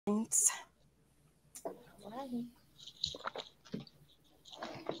Thanks.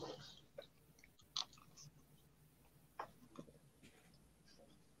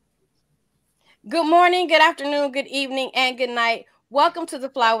 Good morning, good afternoon, good evening, and good night. Welcome to the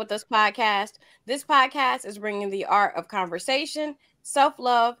Fly With Us podcast. This podcast is bringing the art of conversation, self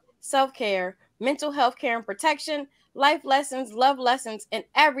love, self care, mental health care and protection, life lessons, love lessons, and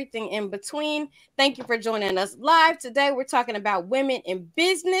everything in between. Thank you for joining us live. Today, we're talking about women in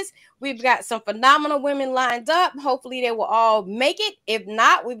business. We've got some phenomenal women lined up. Hopefully, they will all make it. If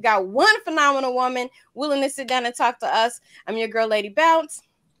not, we've got one phenomenal woman willing to sit down and talk to us. I'm your girl, Lady Bounce.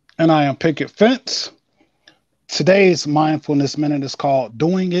 And I am Picket Fence. Today's mindfulness minute is called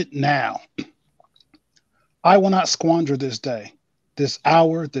Doing It Now. I will not squander this day, this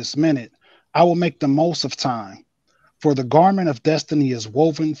hour, this minute. I will make the most of time. For the garment of destiny is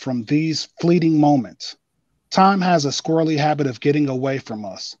woven from these fleeting moments. Time has a squirrely habit of getting away from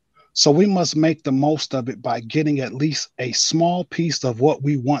us. So we must make the most of it by getting at least a small piece of what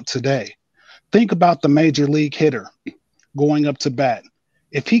we want today. Think about the major league hitter going up to bat.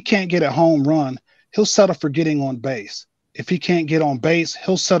 If he can't get a home run, he'll settle for getting on base. If he can't get on base,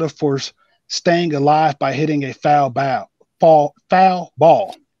 he'll settle for staying alive by hitting a foul ball.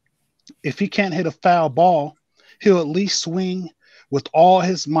 If he can't hit a foul ball, he'll at least swing with all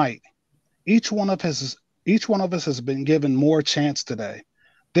his might. Each one of us, each one of us has been given more chance today.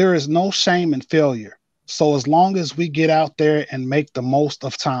 There is no shame in failure. So as long as we get out there and make the most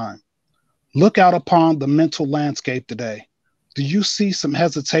of time, look out upon the mental landscape today. Do you see some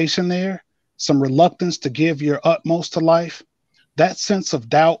hesitation there? Some reluctance to give your utmost to life? That sense of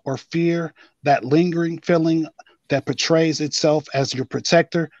doubt or fear, that lingering feeling that portrays itself as your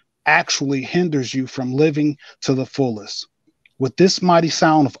protector, actually hinders you from living to the fullest. With this mighty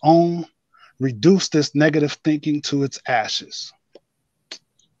sound of Om, reduce this negative thinking to its ashes.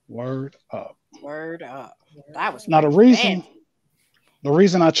 Word up. Word up. That was Now, the pretty reason bad. The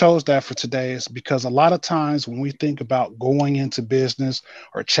reason I chose that for today is because a lot of times when we think about going into business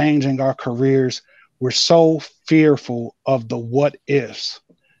or changing our careers, we're so fearful of the what ifs.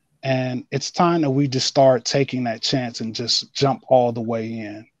 And it's time that we just start taking that chance and just jump all the way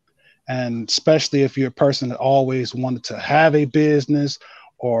in. And especially if you're a person that always wanted to have a business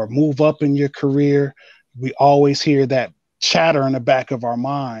or move up in your career, we always hear that chatter in the back of our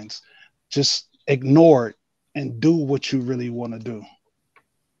minds. Just ignore it and do what you really want to do.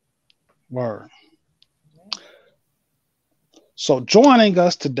 Word. So joining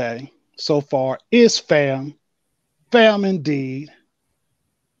us today so far is fam indeed,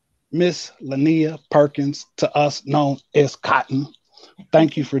 Miss Lania Perkins, to us known as Cotton.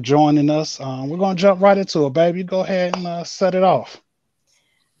 Thank you for joining us. We're going to jump right into it, baby. Go ahead and set it off.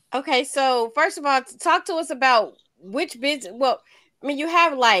 Okay, so first of all, talk to us about which business. Well, I mean, you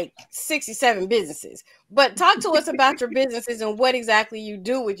have like 67 businesses, but talk to us about your businesses and what exactly you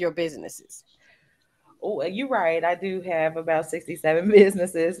do with your businesses. Oh, you're right. I do have about 67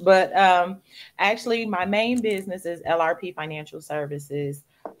 businesses, but actually, my main business is LRP Financial Services.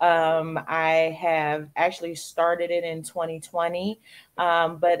 I have actually started it in 2020,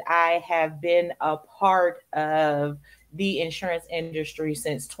 but I have been a part of the insurance industry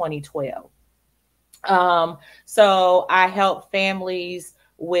since 2012. So I help families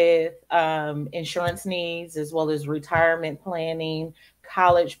with insurance needs as well as retirement planning,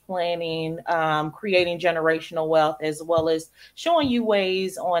 college planning, creating generational wealth, as well as showing you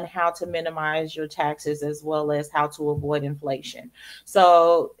ways on how to minimize your taxes as well as how to avoid inflation.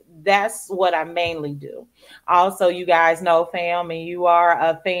 So that's what I mainly do. Also, you guys know, fam, and you are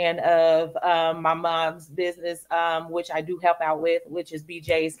a fan of my mom's business, which I do help out with, which is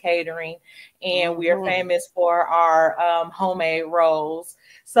BJ's Catering, and we are Mhm. famous for our homemade rolls.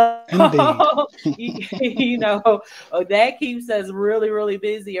 So Indeed. you know, that keeps us really, really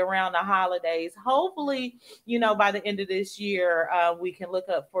busy around the holidays. Hopefully, by the end of this year, we can look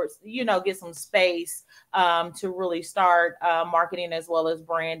up for, get some space to really start marketing as well as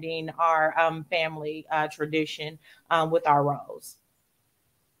branding our family tradition with our rolls.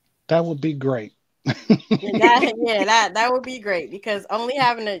 That would be great. Yeah, that would be great because only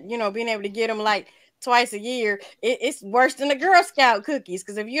having to, being able to get them like twice a year, it's worse than the Girl Scout cookies.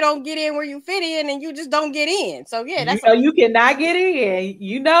 Because if you don't get in where you fit in, and you just don't get in. So yeah, You that's know, you cannot get in.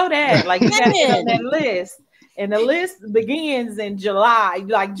 You know that. Like, you got to get on that man. list. And the list begins in July,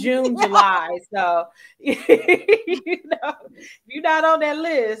 like June, July. So, if you're not on that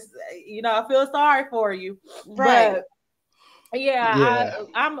list, I feel sorry for you. Right. But Yeah, Yeah.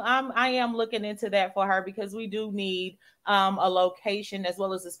 I am looking into that for her because we do need a location as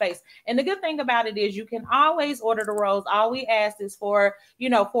well as a space. And the good thing about it is you can always order the rolls. All we ask is for,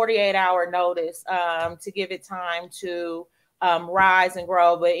 48-hour notice to give it time to rise and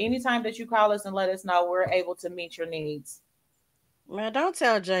grow. But anytime that you call us and let us know, we're able to meet your needs. Man, don't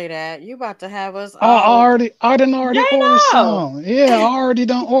tell Jay that. You about to have us all I didn't already Jay, order no. some. Yeah, I already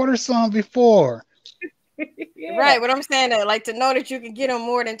done order some before. Yeah. right. But I'm saying that, like, to know that you can get them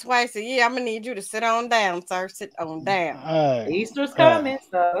more than twice a year, I'm gonna need you to sit on down, sir. Sit on down. Hey, Easter's hey, coming,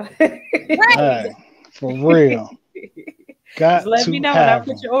 so Right. hey, for real. just Got let me to know and I'll have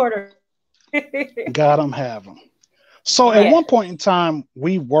put them. your order. Got them, have them. So at Right. one Yes. point in time,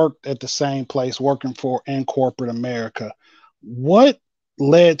 we worked at the same place, working for in corporate America. What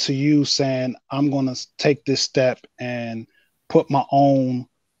led to you saying, I'm going to take this step and put my own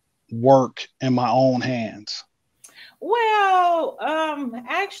work in my own hands? Well,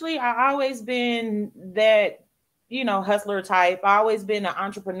 actually, I always been that, hustler type. I always been an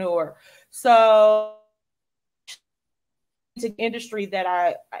entrepreneur. So the industry that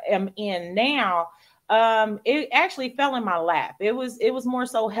I am in now, it actually fell in my lap. It was more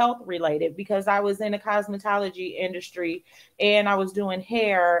so health related because I was in the cosmetology industry and I was doing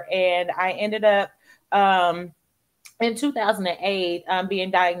hair, and I ended up in 2008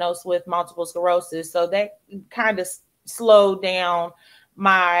 being diagnosed with multiple sclerosis. So that kind of slowed down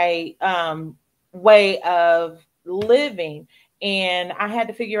my way of living, and I had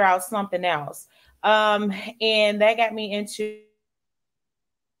to figure out something else. Um, and that got me into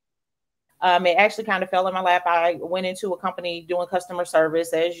it actually kind of fell in my lap. I went into a company doing customer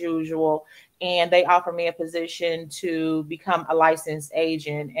service as usual, and they offered me a position to become a licensed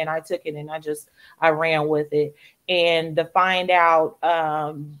agent. And I took it and I ran with it. And to find out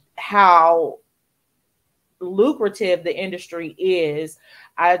how lucrative the industry is,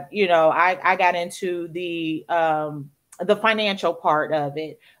 I got into the financial part of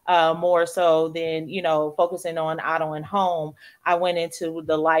it more so than focusing on auto and home. I went into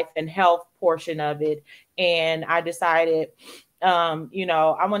the life and health portion of it, and I decided I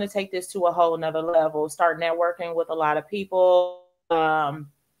want to take this to a whole nother level, start networking with a lot of people.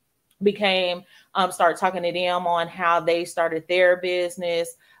 Became Start talking to them on how they started their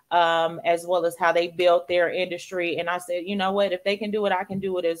business, as well as how they built their industry. And I said, you know what, if they can do it, I can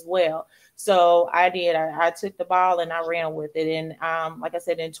do it as well. So I did. I took the ball and I ran with it. And like I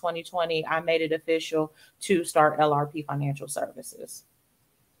said, in 2020, I made it official to start LRP Financial Services.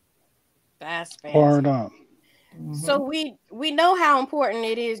 That's Word fantastic. up. So Mhm. we know how important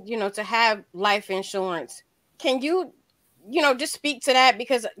it is, to have life insurance. Can you, just speak to that?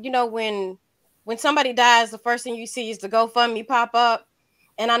 Because when somebody dies, the first thing you see is the GoFundMe pop up.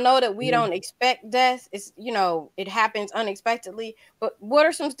 And I know that we Yeah. don't expect death. It's, it happens unexpectedly. But what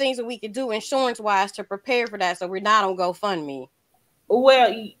are some things that we could do insurance wise to prepare for that so we're not on GoFundMe?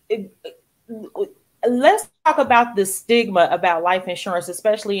 Well, let's talk about the stigma about life insurance,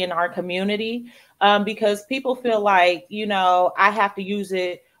 especially in our community, because people feel like, I have to use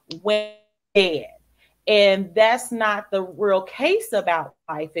it when dead. And that's not the real case about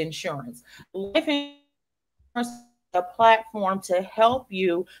life insurance. Life insurance is a platform to help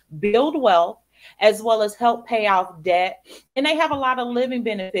you build wealth as well as help pay off debt. And they have a lot of living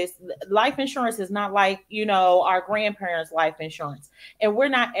benefits. Life insurance is not like, our grandparents' life insurance. And we're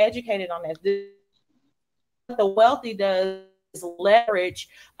not educated on this. What the wealthy does is leverage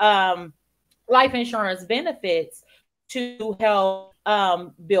life insurance benefits to help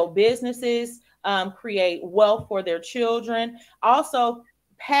build businesses, create wealth for their children, also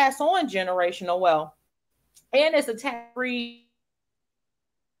pass on generational wealth. And it's a tax free,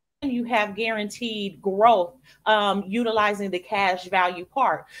 you have guaranteed growth utilizing the cash value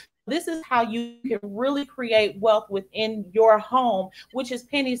part. This is how you can really create wealth within your home, which is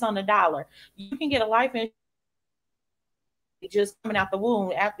pennies on the dollar. You can get a life insurance just coming out the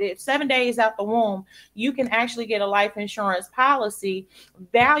womb. After 7 days out the womb, you can actually get a life insurance policy,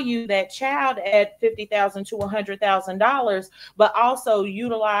 value that child at $50,000 to $100,000, but also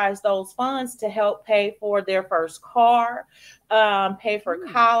utilize those funds to help pay for their first car, pay for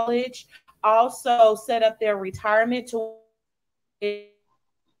college, also set up their retirement to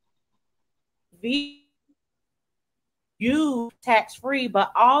be you tax free,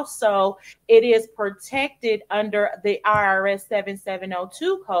 but also it is protected under the IRS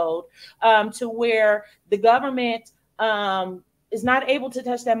 7702 code, to where the government is not able to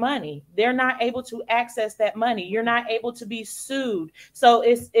touch that money. They're not able to access that money. You're not able to be sued. So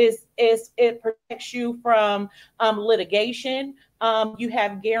it protects you from litigation. You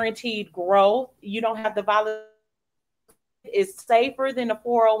have guaranteed growth. You don't have the volatility is safer than a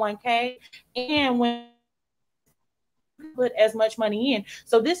 401k. And when put as much money in.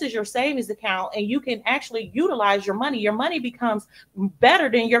 So this is your savings account, and you can actually utilize your money. Your money becomes better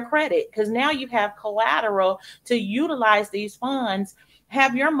than your credit because now you have collateral to utilize these funds,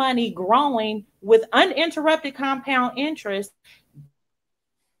 have your money growing with uninterrupted compound interest.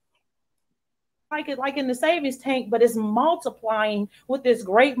 Like in the savings tank, but it's multiplying with this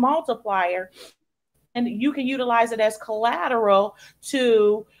great multiplier. And you can utilize it as collateral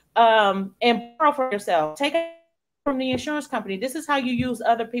to and borrow for yourself. Take it from the insurance company. This is how you use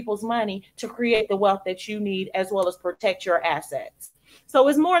other people's money to create the wealth that you need, as well as protect your assets. So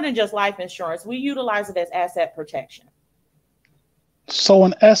it's more than just life insurance. We utilize it as asset protection. So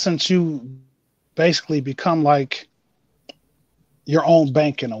in essence, you basically become like your own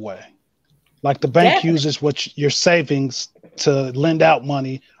bank in a way. Like the bank Definitely uses what your savings to lend out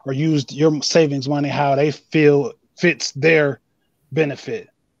money, or use your savings money how they feel fits their benefit.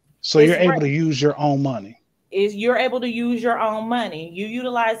 So it's you're able right. to use your own money. Is you're able to use your own money. You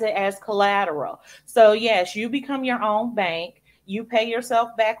utilize it as collateral. So yes, you become your own bank. You pay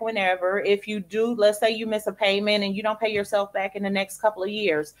yourself back whenever. If you do, let's say you miss a payment and you don't pay yourself back in the next couple of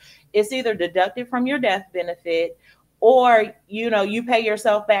years, it's either deducted from your death benefit, or you pay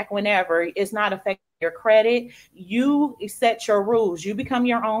yourself back whenever. It's not affecting your credit. You set your rules. You become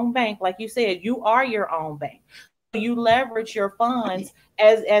your own bank. Like you said, you are your own bank. You leverage your funds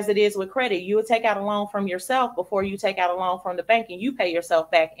as it is with credit. You would take out a loan from yourself before you take out a loan from the bank, and you pay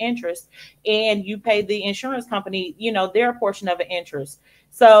yourself back interest, and you pay the insurance company, their portion of an interest.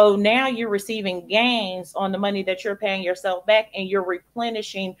 So now you're receiving gains on the money that you're paying yourself back, and you're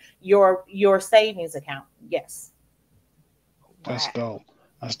replenishing your savings account. Yes. That's dope.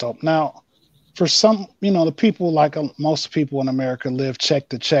 That's dope. Now, for some, the people, like most people in America, live check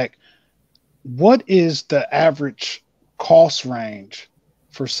to check. What is the average cost range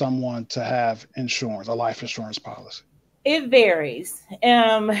for someone to have insurance, a life insurance policy? It varies.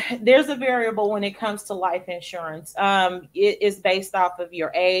 There's a variable when it comes to life insurance. It is based off of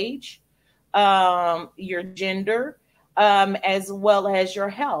your age, your gender, as well as your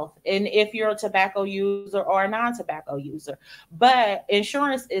health, and if you're a tobacco user or a non-tobacco user. But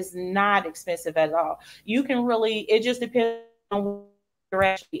insurance is not expensive at all. You can really, it just depends on where you're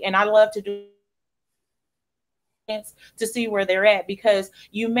actually, and I love to do to see where they're at, because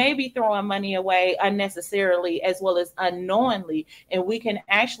you may be throwing money away unnecessarily as well as unknowingly, and we can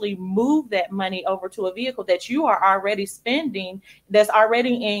actually move that money over to a vehicle that you are already spending, that's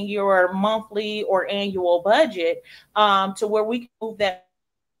already in your monthly or annual budget, to where we can move that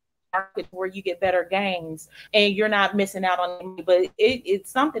market where you get better gains and you're not missing out on it. But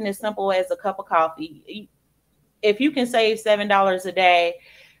it's something as simple as a cup of coffee. If you can save $7 a day,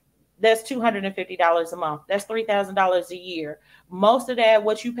 that's $250 a month. That's $3,000 a year. Most of that,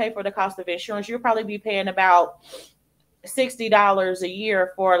 what you pay for the cost of insurance, you'll probably be paying about $60 a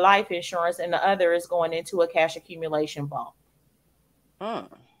year for life insurance, and the other is going into a cash accumulation bump.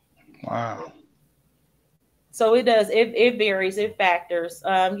 Wow. So it does. It varies. It factors.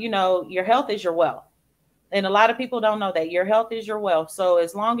 Your health is your wealth. And a lot of people don't know that your health is your wealth. So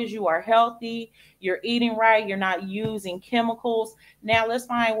as long as you are healthy, you're eating right, you're not using chemicals. Now let's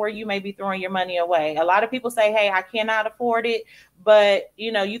find where you may be throwing your money away. A lot of people say, hey, I cannot afford it. But,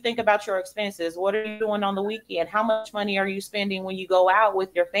 you think about your expenses. What are you doing on the weekend? How much money are you spending when you go out with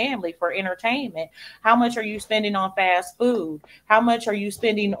your family for entertainment? How much are you spending on fast food? How much are you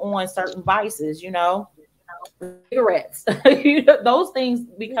spending on certain vices, cigarettes? Those things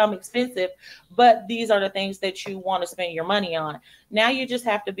become expensive, but these are the things that you want to spend your money on. Now you just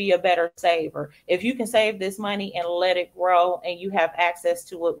have to be a better saver. If you can save this money and let it grow, and you have access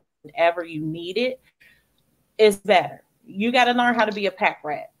to it whenever you need it, it's better. You got to learn how to be a pack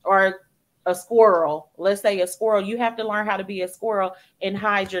rat or a squirrel. Let's say a squirrel. You have to learn how to be a squirrel and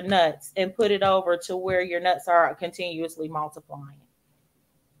hide your nuts and put it over to where your nuts are continuously multiplying.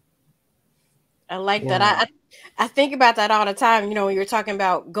 I like that. I think about that all the time, when you're talking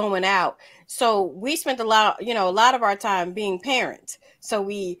about going out. So we spent a lot of our time being parents. So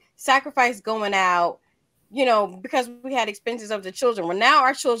we sacrificed going out, because we had expenses of the children. Well, now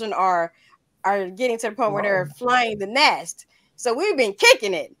our children are getting to the point where they're flying the nest. So we've been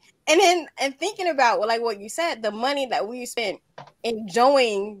kicking it. And thinking about, like what you said, the money that we spent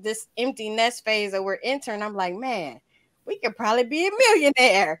enjoying this empty nest phase that we're entering, I'm like, man, we could probably be a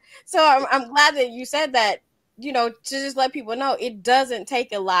millionaire. So I'm glad that you said that, to just let people know it doesn't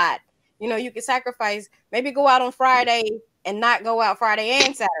take a lot. You can sacrifice, maybe go out on Friday and not go out Friday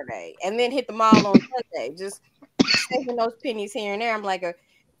and Saturday, and then hit the mall on Sunday, just saving those pennies here and there. I'm like,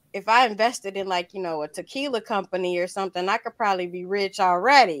 if I invested in like, a tequila company or something, I could probably be rich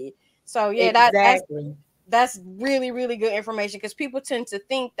already. So yeah, Exactly. that's really, really good information, because people tend to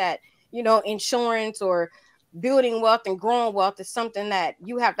think that, insurance or building wealth and growing wealth is something that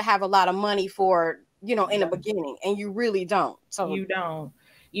you have to have a lot of money for, in the beginning, and you really don't. So You don't.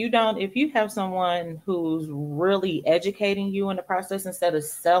 You don't. If you have someone who's really educating you in the process instead of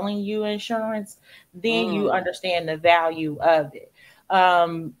selling you insurance, then you understand the value of it.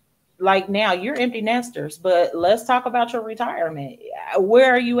 Like now, you're empty nesters, but let's talk about your retirement.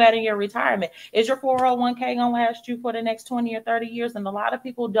 Where are you at in your retirement? Is your 401k going to last you for the next 20 or 30 years? And a lot of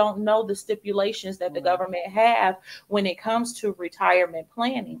people don't know the stipulations that the government have when it comes to retirement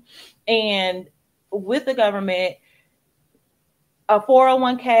planning. And with the government, a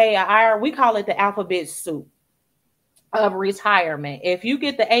 401k, a IRA, we call it the alphabet soup of retirement. If you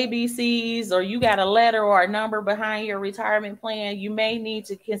get the ABCs, or you got a letter or a number behind your retirement plan, you may need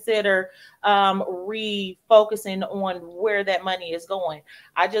to consider refocusing on where that money is going.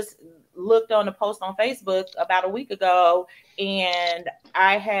 I just looked on a post on Facebook about a week ago, and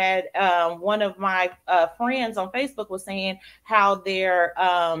I had one of my friends on Facebook was saying how they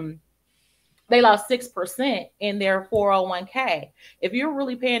lost 6% in their 401k. If you're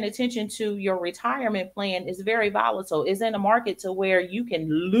really paying attention to your retirement plan, it's very volatile. It's in a market to where you can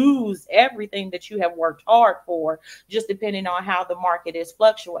lose everything that you have worked hard for, just depending on how the market is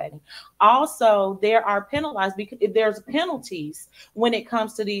fluctuating. Also, there are penalized because there's penalties when it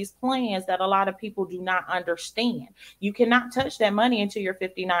comes to these plans that a lot of people do not understand. You cannot touch that money until you're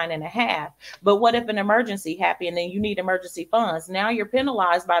 59 and a half. But what if an emergency happened and you need emergency funds? Now you're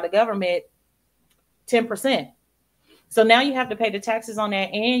penalized by the government 10%. So now you have to pay the taxes on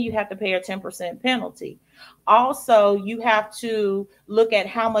that, and you have to pay a 10% penalty. Also, you have to look at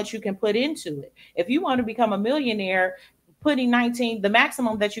how much you can put into it. If you want to become a millionaire, putting the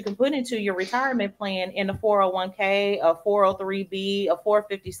maximum that you can put into your retirement plan in a 401k, a 403b, a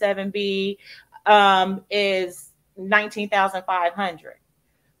 457b is $19,500.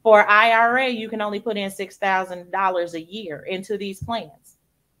 For IRA, you can only put in $6,000 a year into these plans.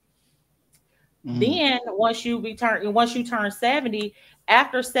 Then once you turn 70,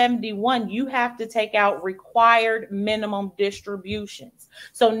 after 71, you have to take out required minimum distributions.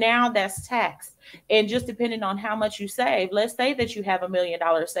 So now that's taxed. And just depending on how much you save, let's say that you have $1 million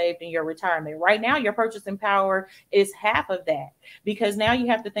saved in your retirement. Right now, your purchasing power is half of that, because now you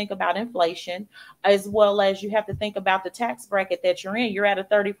have to think about inflation, as well as you have to think about the tax bracket that you're in. You're at a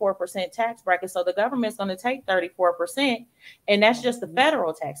 34% tax bracket. So the government's going to take 34%. And that's just the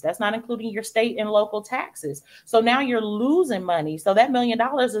federal tax. That's not including your state and local taxes. So now you're losing money. So that $1 million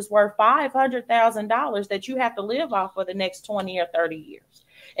is worth $500,000 that you have to live off for the next 20 or 30 years.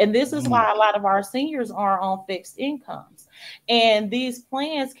 And this is why a lot of our seniors are on fixed incomes. And these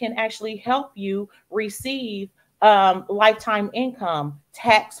plans can actually help you receive lifetime income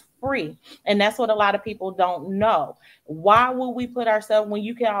tax-free. And that's what a lot of people don't know. Why will we put ourselves, when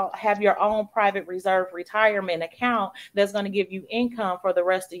you can have your own private reserve retirement account that's going to give you income for the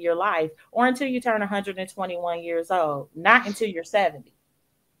rest of your life, or until you turn 121 years old, not until you're 70.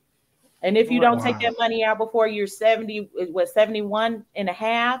 And if you don't take that money out before you're 71 and a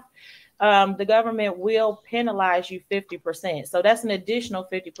half, the government will penalize you 50%. So that's an additional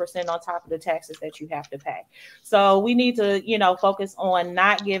 50% on top of the taxes that you have to pay. So we need to, focus on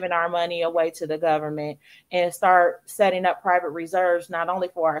not giving our money away to the government, and start setting up private reserves, not only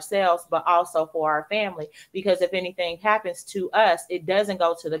for ourselves, but also for our family. Because if anything happens to us, it doesn't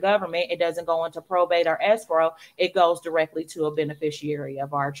go to the government. It doesn't go into probate or escrow. It goes directly to a beneficiary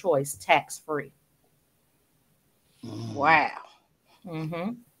of our choice, tax-free. Wow.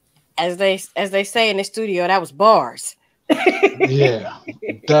 Mm-hmm. As they say in the studio, that was bars. Yeah,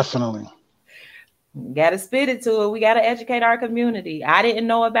 definitely. Got to spit it to it. We got to educate our community. I didn't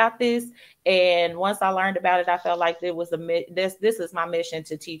know about this, and once I learned about it, I felt like it was this is my mission,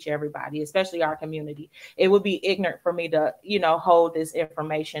 to teach everybody, especially our community. It would be ignorant for me to, hold this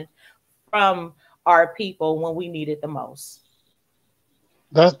information from our people when we need it the most.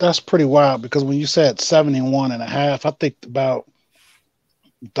 That's pretty wild, because when you said 71 and a half, I think about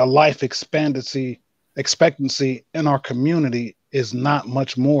the life expectancy in our community is not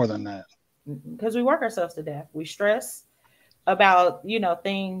much more than that. Because we work ourselves to death. We stress about,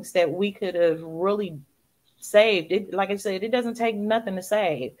 things that we could have really saved. Like I said, it doesn't take nothing to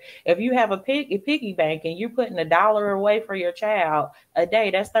save. If you have a piggy bank and you're putting $1 away for your child a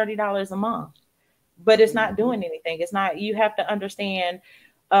day, that's $30 a month. But it's not doing anything. It's not. You have to understand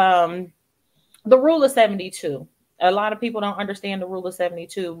the rule of 72. A lot of people don't understand the rule of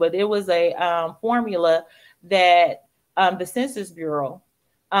 72, but it was a formula that the Census Bureau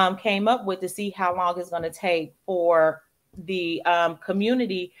came up with to see how long it's going to take for the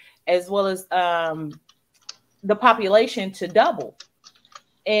community as well as the population to double.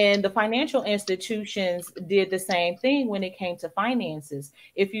 And the financial institutions did the same thing when it came to finances.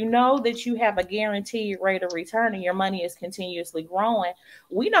 If you know that you have a guaranteed rate of return and your money is continuously growing,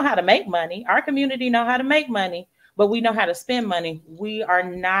 we know how to make money. Our community know how to make money, but we know how to spend money. We are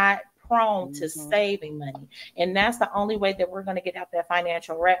not prone to saving money. And that's the only way that we're going to get out that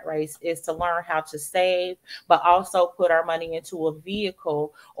financial rat race, is to learn how to save, but also put our money into a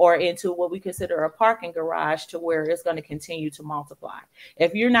vehicle or into what we consider a parking garage to where it's going to continue to multiply.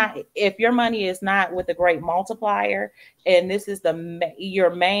 If your money is not with a great multiplier, and this is your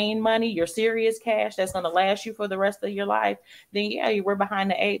main money, your serious cash that's going to last you for the rest of your life, then yeah, we're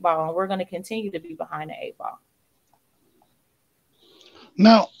behind the 8 ball, and we're going to continue to be behind the 8 ball.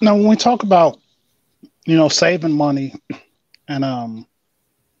 Now, when we talk about, saving money and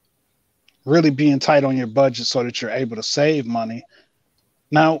really being tight on your budget so that you're able to save money.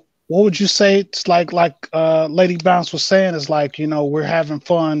 Now, what would you say it's like Lady Bounce was saying, is like, we're having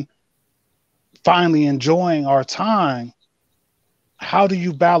fun, finally enjoying our time. How do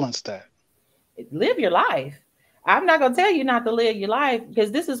you balance that? Live your life. I'm not going to tell you not to live your life,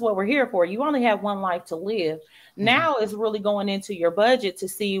 because this is what we're here for. You only have one life to live. Now it's really going into your budget to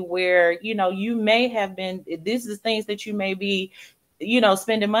see where, you may have been, this is things that you may be,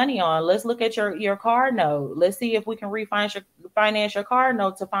 spending money on. Let's look at your car note. Let's see if we can refinance your car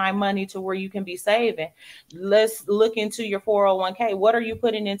note to find money to where you can be saving. Let's look into your 401k. What are you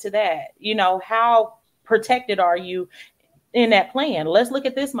putting into that? How protected are you in that plan? Let's look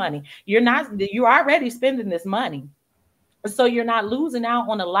at this money. You're already spending this money. So you're not losing out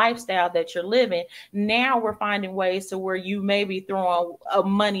on a lifestyle that you're living. Now we're finding ways to where you may be throwing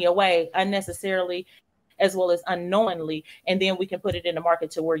money away unnecessarily as well as unknowingly, and then we can put it in the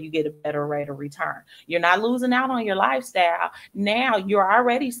market to where you get a better rate of return. You're not losing out on your lifestyle. Now you're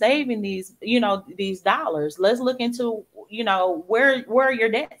already saving these dollars. Let's look into, where your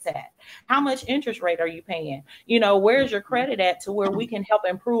debt's at. How much interest rate are you paying? Where's your credit at, to where we can help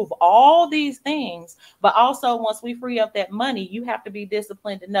improve all these things. But also, once we free up that money, you have to be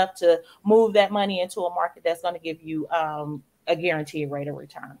disciplined enough to move that money into a market that's going to give you a guaranteed rate of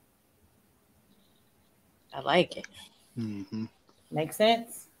return. I like it. Mm-hmm. Makes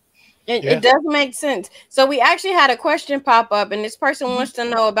sense? It does make sense. So we actually had a question pop up, and this person wants to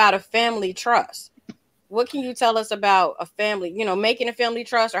know about a family trust. What can you tell us about a family, making a family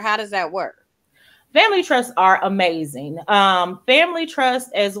trust, or how does that work? Family trusts are amazing. Family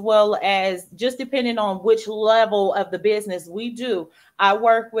trust, as well as just depending on which level of the business we do. I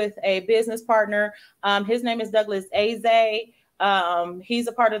work with a business partner. His name is Douglas Aze. He's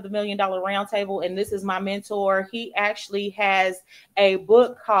a part of the $1 Million Roundtable, and this is my mentor. He actually has a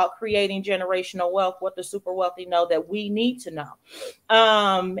book called Creating Generational Wealth, What the Super Wealthy Know That We Need to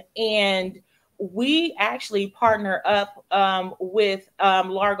Know. And we actually partner up with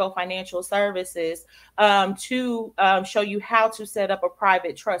Largo Financial Services to show you how to set up a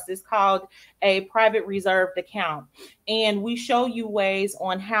private trust. It's called a private reserved account. And we show you ways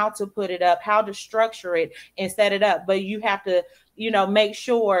on how to put it up, how to structure it and set it up. But you have to, make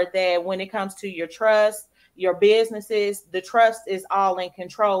sure that when it comes to your trust, your businesses, the trust is all in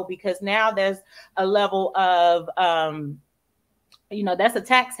control, because now there's a level of, that's a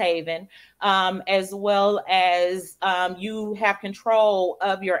tax haven, as well as you have control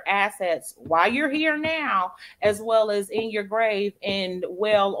of your assets while you're here now, as well as in your grave and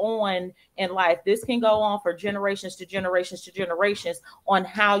well on in life. This can go on for generations to generations to generations on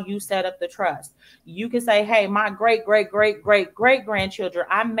how you set up the trust. You can say, hey, my great, great, great, great, great grandchildren,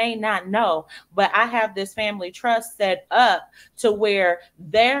 I may not know, but I have this family trust set up to where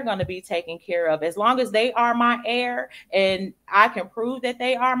they're going to be taken care of. As long as they are my heir and I can prove that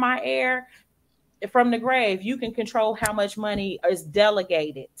they are my heir, from the grave, you can control how much money is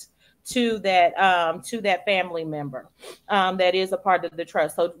delegated to that family member that is a part of the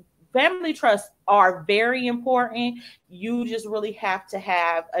trust. So family trusts are very important. You just really have to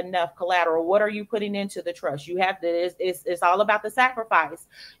have enough collateral. What are you putting into the trust? You have to, it's all about the sacrifice.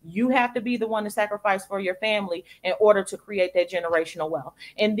 You have to be the one to sacrifice for your family in order to create that generational wealth.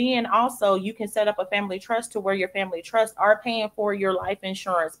 And then also you can set up a family trust to where your family trusts are paying for your life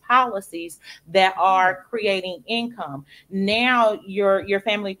insurance policies that are creating income. Now your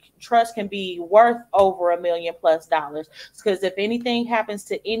family trust can be worth over $1 million+ because if anything happens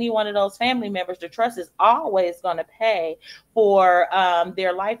to any one of those family members, the trust is always going to pay for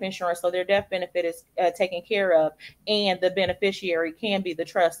their life insurance, so their death benefit is taken care of, and the beneficiary can be the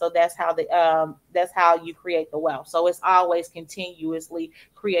trust. So that's how you create the wealth. So it's always continuously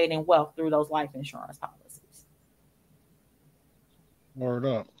creating wealth through those life insurance policies. Word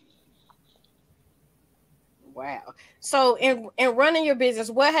up. Wow. So in running your business,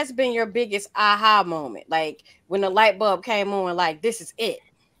 what has been your biggest aha moment? Like when the light bulb came on, like this is it.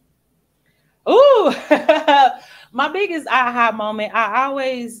 Ooh, my biggest aha moment. I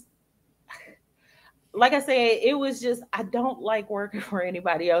always, like I said, it was just I don't like working for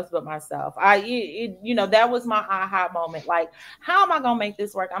anybody else but myself. That was my aha moment. Like, how am I gonna make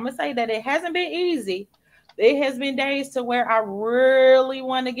this work? I'm gonna say that it hasn't been easy. It has been days to where I really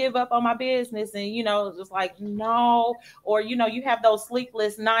want to give up on my business, and just like no, or you have those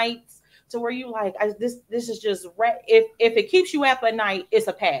sleepless nights to where you like, this is just if it keeps you up at night, it's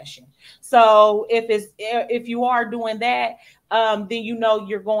a passion. So if you are doing that, then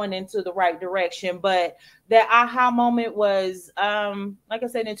you're going into the right direction. But that aha moment was, like I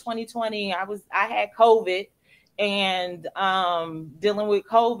said, in 2020, I had COVID, and dealing with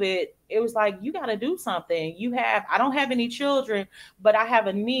COVID, it was like, you got to do something. I don't have any children, but I have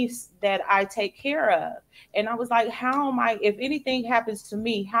a niece that I take care of. And I was like, if anything happens to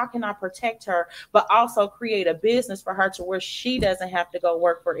me, how can I protect her, but also create a business for her to where she doesn't have to go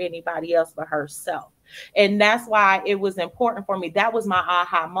work for anybody else but herself. And that's why it was important for me. That was my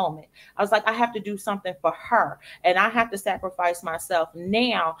aha moment. I was like, I have to do something for her, and I have to sacrifice myself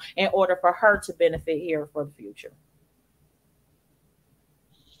now in order for her to benefit here for the future.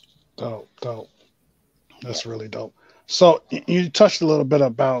 Dope, dope. That's really dope. So you touched a little bit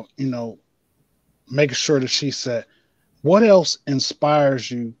about, making sure that she said, what else inspires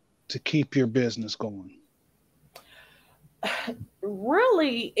you to keep your business going?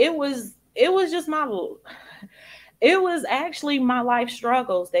 Really, it was just it was actually my life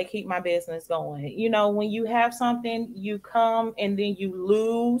struggles that keep my business going. When you have something, you come and then you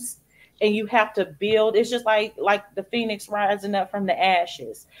lose, and you have to build. It's just like the phoenix rising up from the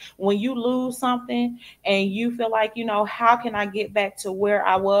ashes. When you lose something and you feel like, how can I get back to where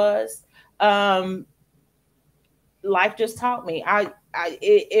I was? Life just taught me.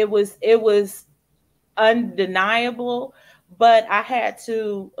 It was undeniable, but I had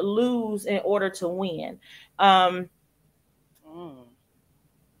to lose in order to win.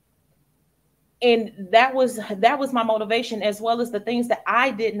 And that was my motivation, as well as the things that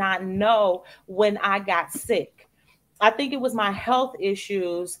I did not know when I got sick. I think it was my health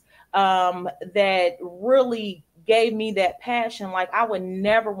issues that really gave me that passion. Like, I would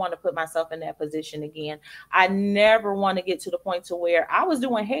never want to put myself in that position again. I never want to get to the point to where I was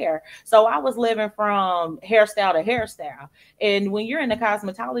doing hair. So I was living from hairstyle to hairstyle. And when you're in the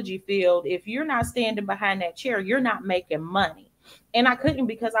cosmetology field, if you're not standing behind that chair, you're not making money. And I couldn't,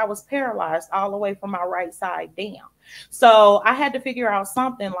 because I was paralyzed all the way from my right side down. So I had to figure out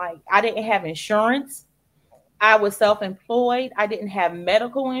something. Like, I didn't have insurance. I was self-employed. I didn't have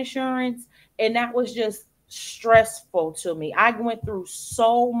medical insurance. And that was just stressful to me. I went through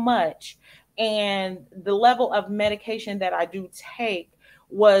so much, and the level of medication that I do take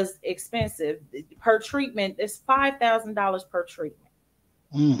was expensive. Per treatment, it's $5,000 per treatment.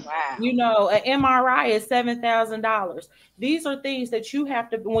 Wow. An MRI is $7,000. These are things that you have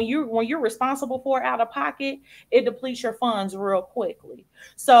to, when you're responsible for out of pocket, it depletes your funds real quickly.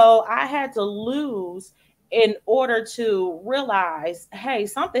 So I had to lose in order to realize, hey,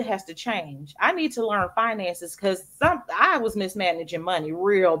 something has to change. I need to learn finances, because I was mismanaging money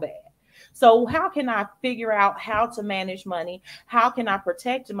real bad. So how can I figure out how to manage money? How can I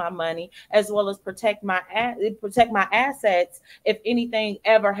protect my money, as well as protect my assets if anything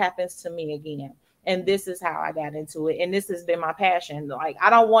ever happens to me again? And this is how I got into it. And this has been my passion. Like, I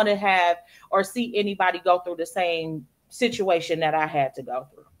don't want to have or see anybody go through the same situation that I had to go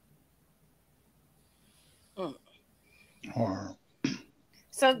through.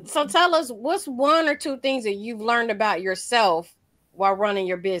 So tell us, what's one or two things that you've learned about yourself while running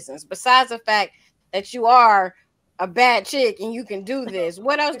your business, besides the fact that you are a bad chick and you can do this?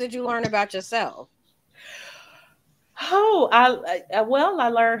 What else did you learn about yourself? Oh, I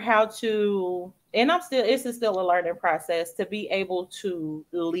learned how to, and it's still a learning process, to be able to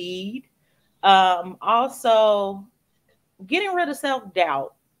lead. Also getting rid of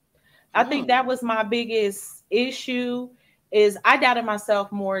self-doubt. I think that was my biggest issue, is I doubted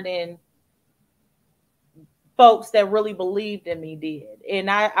myself more than folks that really believed in me did.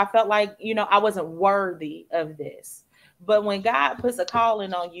 And I felt like, I wasn't worthy of this. But when God puts a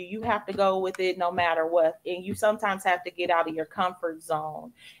calling on you, you have to go with it no matter what. And you sometimes have to get out of your comfort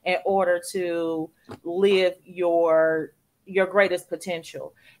zone in order to live your greatest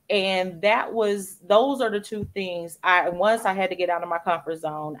potential. And those are the two things. Once I had to get out of my comfort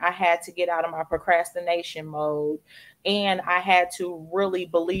zone, I had to get out of my procrastination mode, and I had to really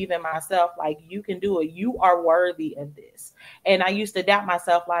believe in myself, like, you can do it, you are worthy of this. And I used to doubt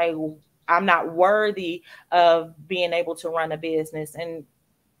myself, like, I'm not worthy of being able to run a business. And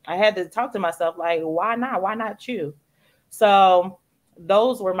I had to talk to myself, like, why not you? So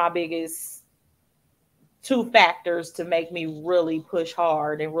those were my biggest two factors to make me really push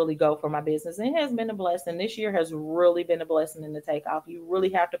hard and really go for my business. And it has been a blessing. This year has really been a blessing in the takeoff. You really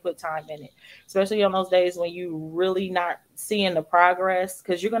have to put time in it, especially on those days when you really not seeing the progress,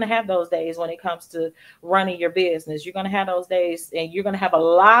 because you're going to have those days when it comes to running your business. You're going to have those days, and you're going to have a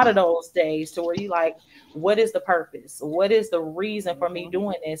lot of those days to where you like, what is the purpose? What is the reason for me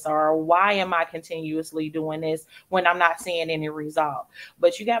doing this? Or why am I continuously doing this when I'm not seeing any result?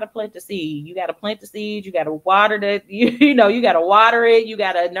 But you got to plant the seed. You got to plant the seed. You got to water it. You got to water it. You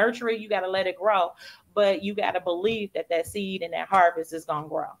got to nurture it. You got to let it grow. But you got to believe that seed and that harvest is going to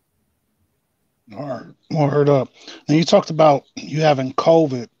grow. All right. Well, heard up. And you talked about you having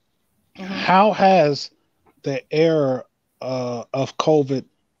COVID. Mm-hmm. How has the era of COVID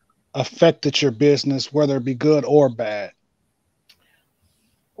affected your business, whether it be good or bad?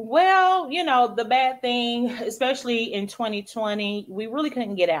 Well, the bad thing, especially in 2020, we really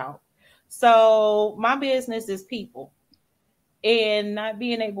couldn't get out. So my business is people, and not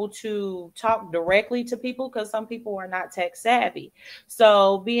being able to talk directly to people, because some people are not tech savvy.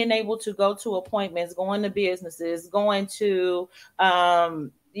 So being able to go to appointments, going to businesses, going to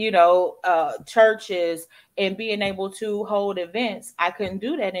churches, and being able to hold events, I couldn't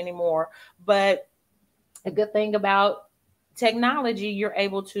do that anymore. But a good thing about technology, you're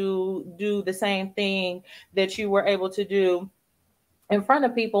able to do the same thing that you were able to do in front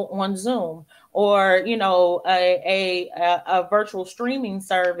of people on Zoom, or a virtual streaming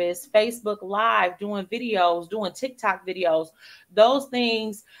service, Facebook Live, doing videos, doing TikTok videos. Those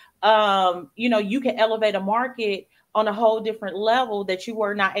things, you can elevate a market on a whole different level that you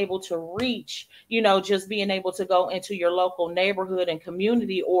were not able to reach, just being able to go into your local neighborhood and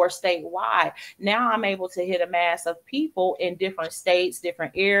community or statewide. Now I'm able to hit a mass of people in different states,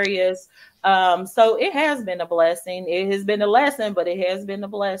 different areas. So it has been a blessing. It has been a lesson, but it has been a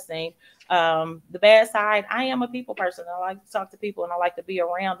blessing. The bad side, I am a people person. I like to talk to people, and I like to be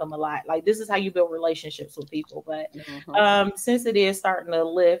around them a lot. Like, this is how you build relationships with people. But since it is starting to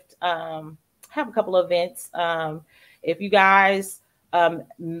lift, have a couple of events. If you guys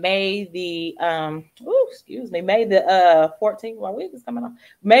May the 14th, my week is coming on.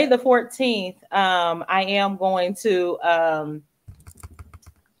 May the 14th, I am going to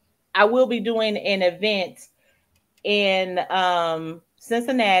I will be doing an event in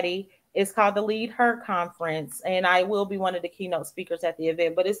Cincinnati. It's called the Lead Her Conference, and I will be one of the keynote speakers at the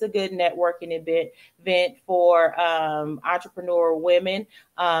event. But it's a good networking event for entrepreneur women.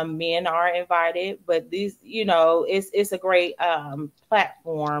 Men are invited, but these, it's a great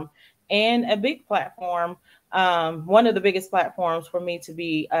platform, and a big platform. One of the biggest platforms for me to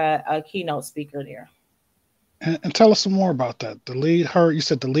be a keynote speaker there. And tell us some more about that. The Lead Her, you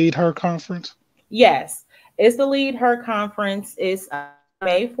said the Lead Her Conference? Yes, it's the Lead Her Conference. It's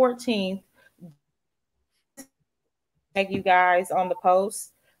May 14th. Thank you guys on the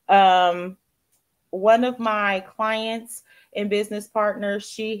post. One of my clients and business partners,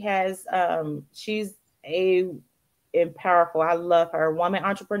 she's powerful. I love her. Woman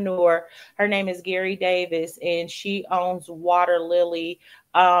entrepreneur. Her name is Gary Davis, and she owns Water Lily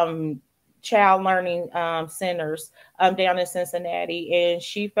child learning centers down in Cincinnati. And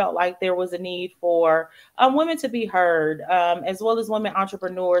she felt like there was a need for women to be heard, as well as women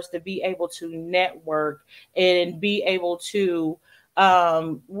entrepreneurs to be able to network and be able to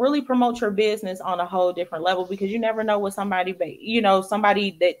really promote your business on a whole different level, because you never know what somebody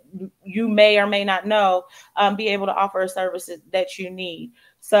that you may or may not know be able to offer a service that you need.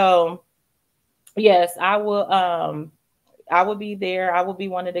 So yes, I will be there. I will be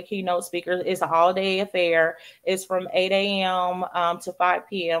one of the keynote speakers. It's an all-day affair. It's from 8 a.m. To 5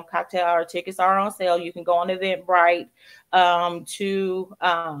 p.m. Cocktail hour. Tickets are on sale. You can go on Eventbrite to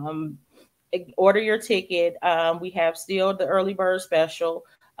order your ticket. We have still the early bird special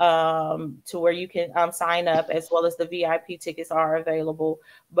to where you can sign up, as well as the VIP tickets are available.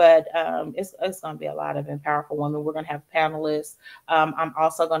 But it's going to be a lot of powerful women. We're going to have panelists. I'm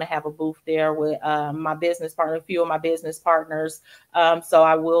also going to have a booth there with my business partner, a few of my business partners. So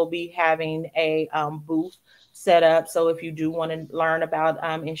I will be having a booth. set up. So if you do want to learn about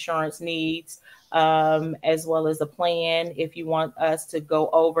insurance needs, as well as a plan, if you want us to go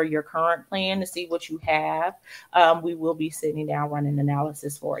over your current plan to see what you have, we will be sitting down running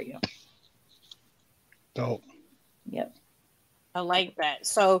analysis for you. Dope. Yep. I like that.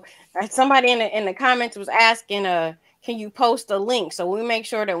 So somebody in the comments was asking, can you post a link? So we make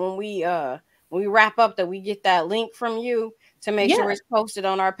sure that when we wrap up that we get that link from you to make sure it's posted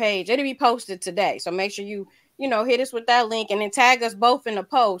on our page. It'll be posted today. So make sure you hit us with that link and then tag us both in the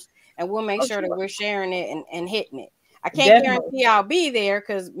post, and we'll make sure that we're sharing it and hitting it. I can't guarantee I'll be there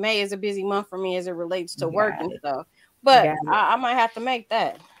because May is a busy month for me as it relates to work and stuff. But I might have to make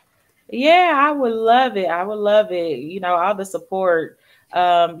that. Yeah, I would love it. I would love it. All the support,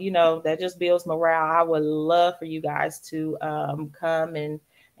 that just builds morale. I would love for you guys to come and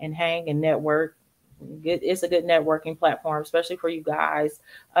hang and network. It's a good networking platform, especially for you guys.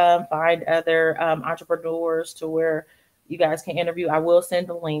 Find other entrepreneurs to where you guys can interview. I will send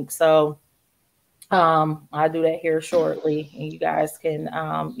the link. So I'll do that here shortly, and you guys can,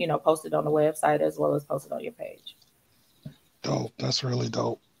 post it on the website as well as post it on your page. Dope. That's really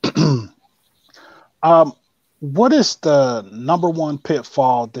dope. What is the number one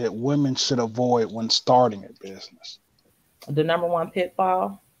pitfall that women should avoid when starting a business? The number one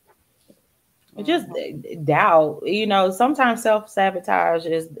pitfall? Just doubt. Sometimes self-sabotage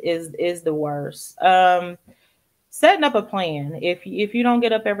is the worst. Setting up a plan. If you don't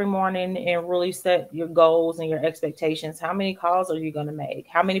get up every morning and really set your goals and your expectations, how many calls are you going to make?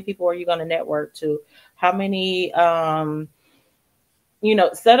 How many people are you going to network to? How many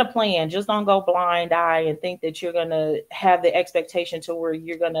set a plan. Just don't go blind eye and think that you're going to have the expectation to where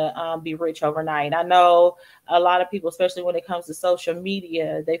you're going to be rich overnight. I know a lot of people, especially when it comes to social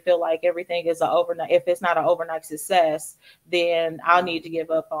media, they feel like everything is an overnight. If it's not an overnight success, then I'll need to give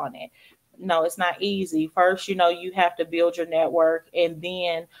up on it. No, it's not easy. First, you have to build your network, and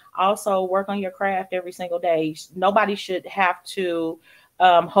then also work on your craft every single day. Nobody should have to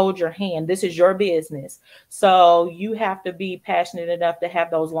hold your hand. This is your business. So you have to be passionate enough to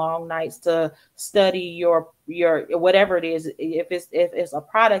have those long nights to study your whatever it is. If it's a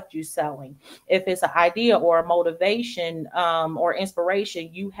product you're selling, if it's an idea or a motivation or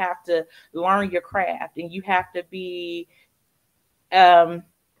inspiration, you have to learn your craft, and you have to be a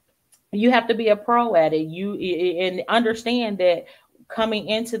pro at it. And understand that coming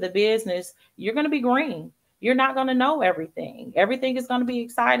into the business, you're going to be green. You're not going to know everything. Everything is going to be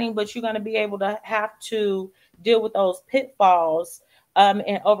exciting, but you're going to be able to have to deal with those pitfalls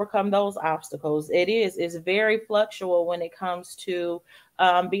and overcome those obstacles. It's very fluctual when it comes to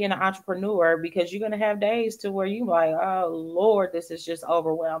being an entrepreneur, because you're going to have days to where you're like, oh Lord, this is just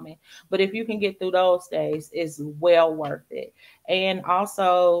overwhelming. But if you can get through those days, it's well worth it. And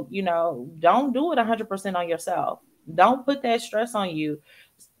also, don't do it 100% on yourself. Don't put that stress on you.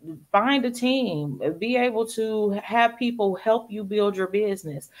 Find a team, be able to have people help you build your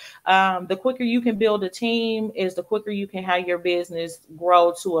business. The quicker you can build a team is the quicker you can have your business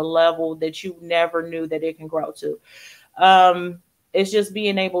grow to a level that you never knew that it can grow to. It's just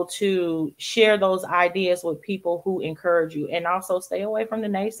being able to share those ideas with people who encourage you, and also stay away from the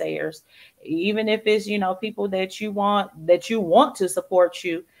naysayers. Even if it's, people that you want to support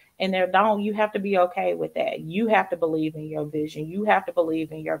you, and they don't, you have to be okay with that. You have to believe in your vision. You have to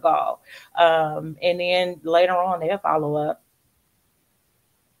believe in your goal. And then later on, they'll follow up.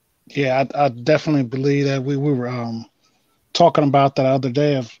 Yeah, I definitely believe that. We were talking about that other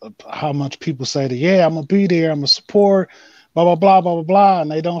day of how much people say that, yeah, I'm going to be there, I'm going to support, blah, blah, blah, blah, blah, blah,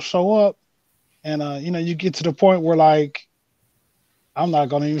 and they don't show up. And, you get to the point where, like, I'm not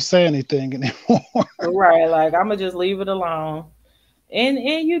going to even say anything anymore. Right, like, I'm going to just leave it alone. And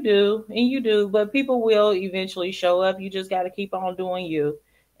you do, but people will eventually show up. You just got to keep on doing you.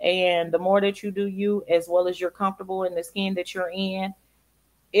 And the more that you do you, as well as you're comfortable in the skin that you're in,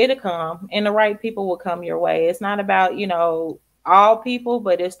 it'll come, and the right people will come your way. It's not about, all people,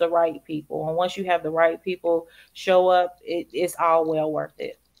 but it's the right people. And once you have the right people show up, it's all well worth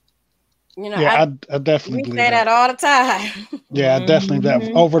it. I definitely believe say that all the time. Yeah, I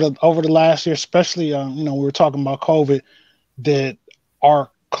definitely. Over the last year, especially, we were talking about COVID, that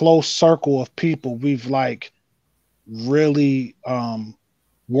our close circle of people, we've like really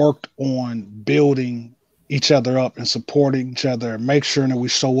worked on building each other up and supporting each other and make sure that we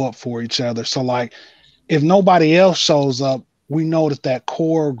show up for each other. So like, if nobody else shows up, we know that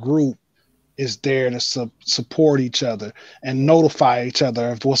core group is there to support each other and notify each other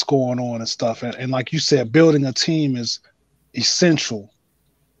of what's going on and stuff. And like you said, building a team is essential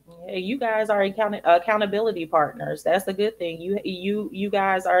you guys are accountability partners. That's a good thing. You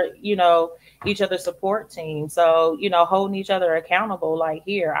guys are, you know, each other's support team. So, you know, holding each other accountable. Like,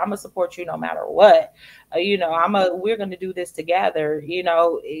 here, I'm gonna support you no matter what. You know, we're gonna do this together. You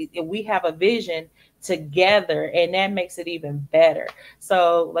know, we have a vision together, and that makes it even better.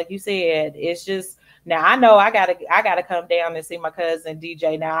 So, like you said, it's just. Now I know I gotta come down and see my cousin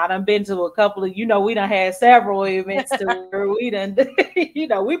DJ. Now I done been to a couple of, you know, we done had several events to where we done, you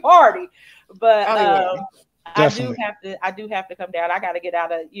know, we party. But I do have to come down. I gotta get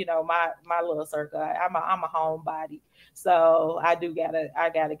out of, you know, my little circle. I'm a homebody. So I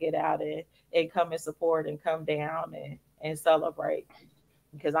gotta get out and come and support and come down and celebrate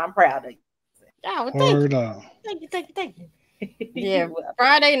because I'm proud of you. Oh, well, thank you. Yeah,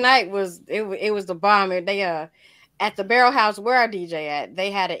 Friday night was it was the bomb. They at the Barrel House where I DJ at, they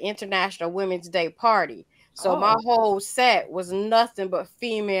had an International Women's Day party. So my whole set was nothing but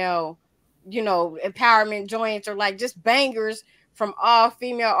female, you know, empowerment joints or like just bangers from all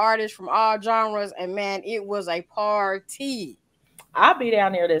female artists from all genres. And man, it was a party. I'll be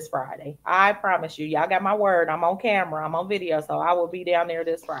down there this Friday. I promise you. Y'all got my word. I'm on camera. I'm on video. So I will be down there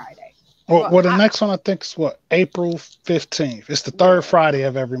this Friday. Well, the next one I think is what, April 15th. It's the third Friday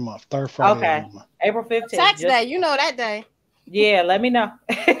of every month. Third Friday. Okay. Of every month. April 15th. Tax day, you know that day. Yeah, let me know.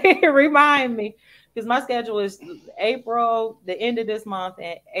 Remind me. Because my schedule is April, the end of this month,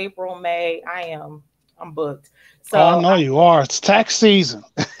 and April, May. I'm booked. So I know you are. It's tax season.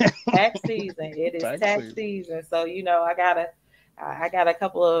 Tax season. It is tax season. So, you know, I got a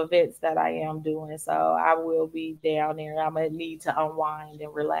couple of events that I am doing, so I will be down there. I'm gonna need to unwind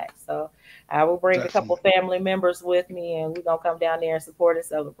and relax, so I will bring a couple family members with me, and we're gonna come down there and support and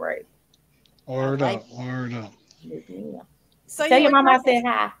celebrate. Word up. Yeah. So tell your mama I said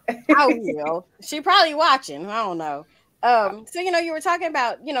hi. I will. She probably watching. I don't know. So you know, you were talking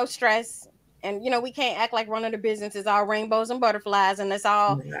about, you know, stress, and you know, we can't act like running the business is all rainbows and butterflies, and it's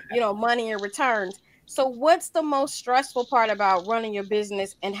all, you know, money and returns. So what's the most stressful part about running your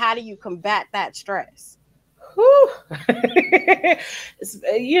business, and how do you combat that stress?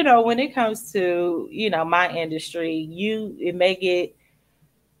 You know, when it comes to, you know, my industry, it may get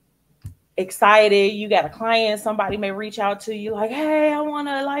excited. You got a client, somebody may reach out to you like, hey, I want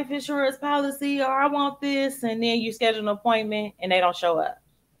a life insurance policy, or I want this. And then you schedule an appointment and they don't show up.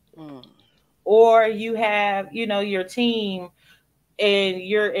 Or you have, you know, your team, and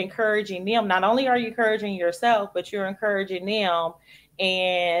you're encouraging them. Not only are you encouraging yourself, but you're encouraging them,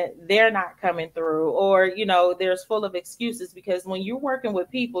 and they're not coming through. Or, you know, there's full of excuses, because when you're working with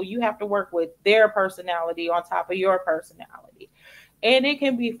people, you have to work with their personality on top of your personality. And it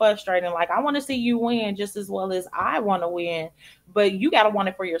can be frustrating. Like, I want to see you win just as well as I want to win, but you got to want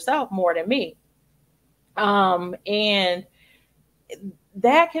it for yourself more than me. And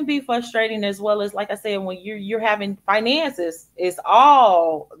that can be frustrating, as well as, like I said, when you're having finances, it's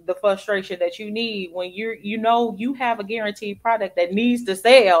all the frustration that you need when you know you have a guaranteed product that needs to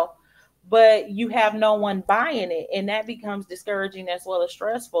sell, but you have no one buying it, and that becomes discouraging as well as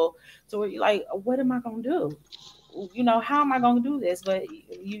stressful. So where you're like, what am I going to do? You know, how am I going to do this? But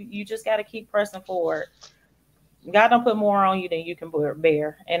you just got to keep pressing forward. God don't put more on you than you can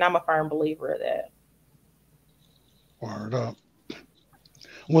bear, and I'm a firm believer of that. Word up.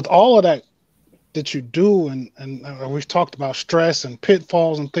 With all of that you do, and we've talked about stress and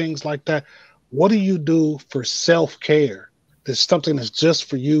pitfalls and things like that, what do you do for self-care? There's something that's just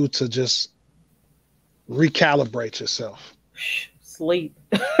for you to just recalibrate yourself. Sleep.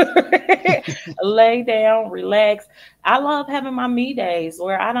 Lay down, relax. I love having my me days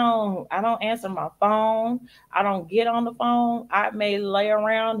where I don't answer my phone. I don't get on the phone. I may lay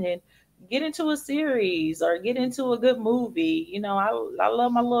around and get into a series or get into a good movie. You know, I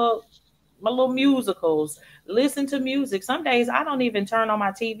love my little musicals. Listen to music. Some days I don't even turn on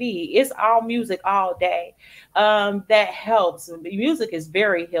my TV. It's all music all day. That helps. Music is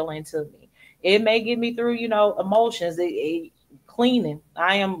very healing to me. It may get me through, you know, emotions. Cleaning.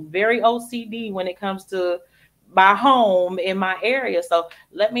 I am very OCD when it comes to my home in my area. So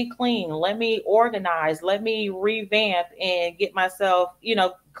let me clean, let me organize, let me revamp and get myself, you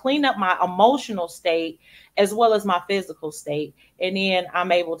know, clean up my emotional state as well as my physical state. And then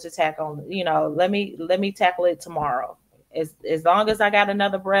I'm able to tackle, you know, let me tackle it tomorrow. As long as I got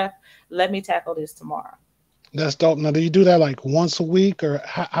another breath, let me tackle this tomorrow. That's dope. Now, do you do that like once a week, or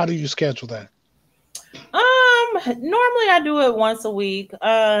how do you schedule that? Normally I do it once a week.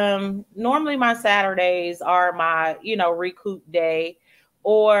 Normally my Saturdays are my, you know, recoup day,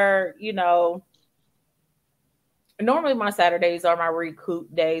 or, you know, normally my Saturdays are my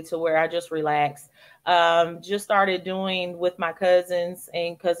recoup day to where I just relax. Just started doing with my cousins,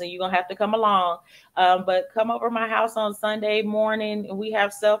 and cousin, you're gonna have to come along. But come over to my house on Sunday morning, and we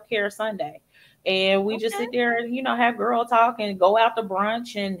have self-care Sunday. And we just Okay. sit there and have girl talk and go out to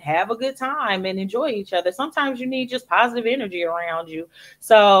brunch and have a good time and enjoy each other. Sometimes you need just positive energy around you.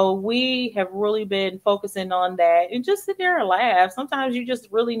 So we have really been focusing on that and just sit there and laugh. Sometimes you just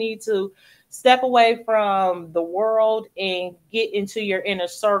really need to step away from the world and get into your inner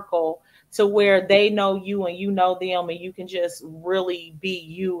circle to where they know you and you know them, and you can just really be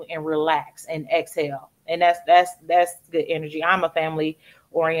you and relax and exhale. And that's good energy. I'm a family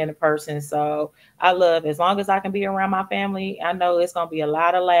oriented person, so I love, as long as I can be around my family, I know it's gonna be a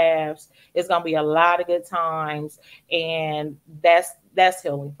lot of laughs, it's gonna be a lot of good times, and that's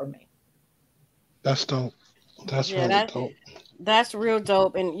healing for me. That's dope. That's Yeah, really dope. that's real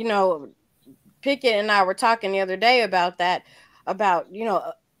dope. And Pickett and I were talking the other day about that, about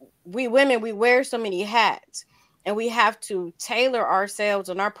we women, we wear so many hats, and we have to tailor ourselves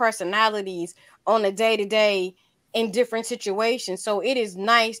and our personalities on a day to day in different situations. So it is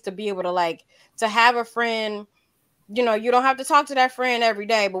nice to be able to to have a friend. You don't have to talk to that friend every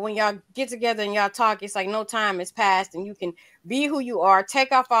day, but when y'all get together and y'all talk, it's like no time has passed, and you can be who you are,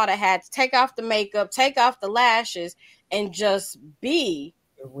 take off all the hats, take off the makeup, take off the lashes, and just be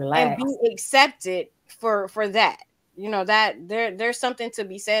and be Relax. accepted for that. That there's something to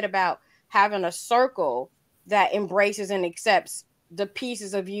be said about having a circle that embraces and accepts the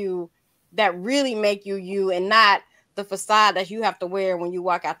pieces of you that really make you you, and not the facade that you have to wear when you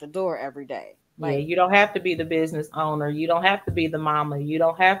walk out the door every day. Yeah, Like, you don't have to be the business owner. You don't have to be the mama. You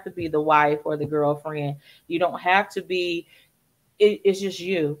don't have to be the wife or the girlfriend. You don't have to be. It's just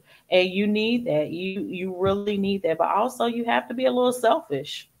you, and you need that. You really need that. But also, you have to be a little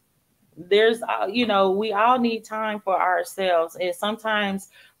selfish. There's, we all need time for ourselves, and sometimes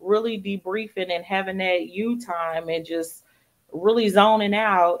really debriefing and having that you time and just really zoning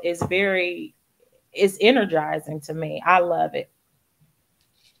out is energizing to me. I love it.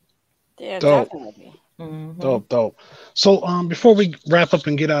 yeah, Dope. definitely. Hmm. Dope. Dope. So before we wrap up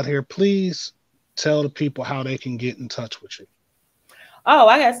and get out here, please tell the people how they can get in touch with you. Oh,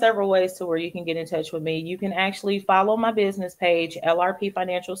 I got several ways to where you can get in touch with me. You can actually follow my business page, LRP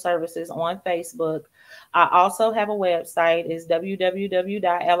Financial Services, on Facebook. I also have a website, is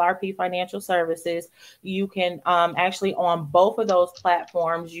www.LRP Financial Services. You can actually, on both of those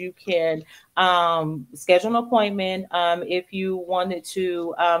platforms, you can schedule an appointment. If you wanted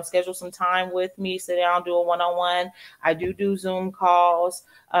to schedule some time with me, sit down, do a one-on-one. I do Zoom calls.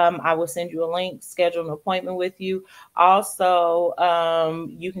 I will send you a link, schedule an appointment with you. Also,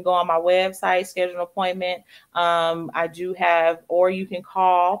 you can go on my website, schedule an appointment. I do have, or you can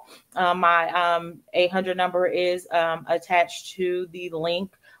call. My 800 number is attached to the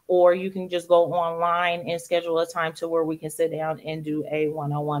link, or you can just go online and schedule a time to where we can sit down and do a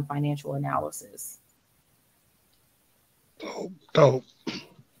one-on-one financial analysis. Dope. Dope.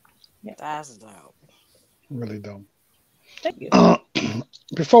 Yeah, That's dope. Really dope. thank you. Uh,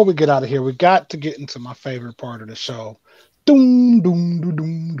 before we get out of here, we got to get into my favorite part of the show. Doom, doom, doom,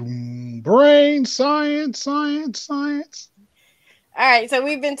 doom, doom. Brain science, science, science. All right, so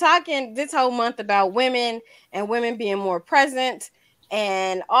we've been talking this whole month about women and women being more present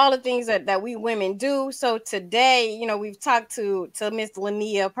and all the things that we women do. So today, we've talked to Miss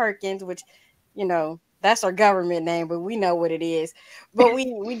Linnea Perkins, which, that's her government name, but we know what it is. But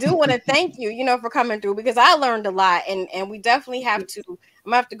we do want to thank you, for coming through, because I learned a lot, and we definitely have to. I'm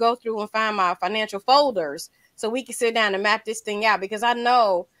gonna have to go through and find my financial folders so we can sit down and map this thing out, because I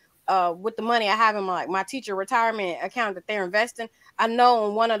know with the money I have in my teacher retirement account that they're investing, I know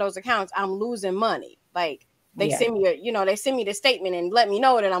on one of those accounts I'm losing money. Like, they Yeah, send me they send me the statement and let me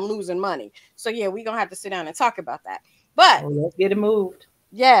know that I'm losing money. So yeah, we're gonna have to sit down and talk about that. But well, let's get it moved.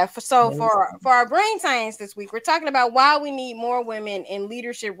 yeah, Let's- for our brain science this week, we're talking about why we need more women in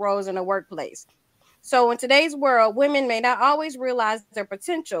leadership roles in the workplace. So in today's world, women may not always realize their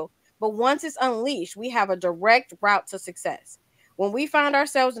potential, but once it's unleashed, we have a direct route to success. When we find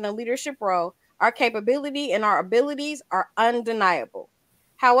ourselves in a leadership role, our capability and our abilities are undeniable.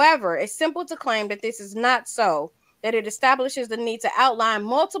 However, it's simple to claim that this is not so, that it establishes the need to outline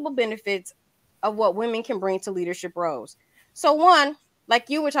multiple benefits of what women can bring to leadership roles. So, one, like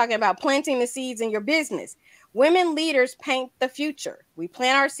you were talking about, planting the seeds in your business. Women leaders paint the future. We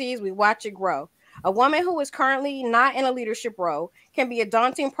plant our seeds, we watch it grow. A woman who is currently not in a leadership role can be a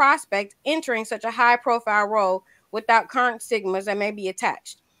daunting prospect entering such a high profile role without current stigmas that may be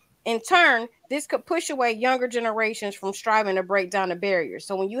attached. In turn, this could push away younger generations from striving to break down the barriers.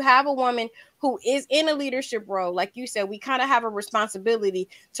 So when you have a woman who is in a leadership role, like you said, we kind of have a responsibility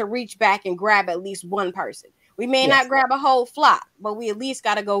to reach back and grab at least one person. We may not grab a whole flock, but we at least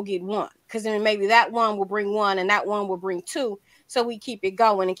got to go get one, because then maybe that one will bring one and that one will bring two. So we keep it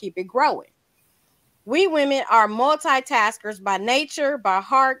going and keep it growing. We women are multitaskers by nature, by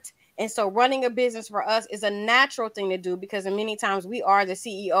heart. And so running a business for us is a natural thing to do, because many times we are the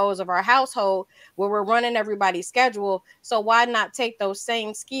CEOs of our household where we're running everybody's schedule. So why not take those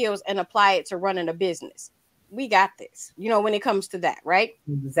same skills and apply it to running a business? We got this, when it comes to that, right?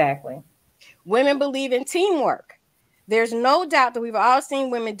 Exactly. Women believe in teamwork. There's no doubt that we've all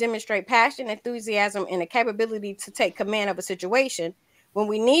seen women demonstrate passion, enthusiasm, and the capability to take command of a situation when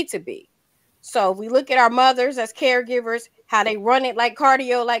we need to be. So if we look at our mothers as caregivers, how they run it like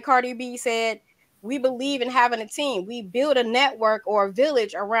cardio, like Cardi B said, we believe in having a team. We build a network or a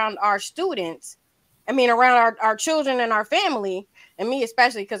village around our students. Around our children and our family, and me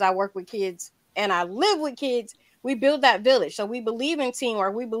especially, because I work with kids and I live with kids. We build that village. So we believe in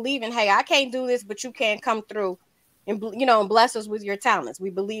teamwork. We believe in, hey, I can't do this, but you can come through and bless us with your talents. We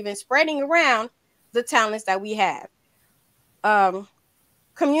believe in spreading around the talents that we have.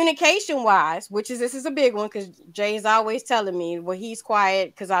 Communication wise, this is a big one, because Jay is always telling me, well, he's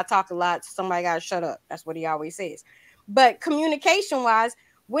quiet because I talk a lot, so somebody got to shut up. That's what he always says. But communication wise,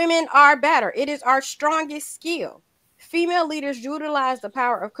 women are better. It is our strongest skill. Female leaders utilize the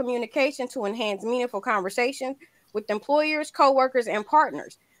power of communication to enhance meaningful conversations with employers, coworkers, and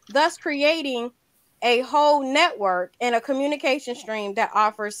partners, thus creating a whole network and a communication stream that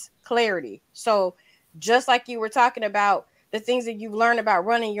offers clarity. So just like you were talking about, the things that you've learned about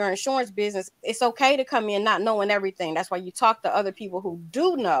running your insurance business, it's okay to come in not knowing everything. That's why you talk to other people who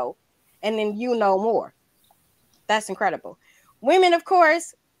do know, and then you know more. That's incredible. Women, of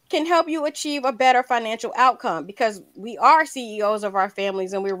course, can help you achieve a better financial outcome, because we are CEOs of our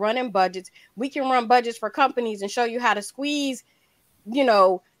families and we're running budgets. We can run budgets for companies and show you how to squeeze,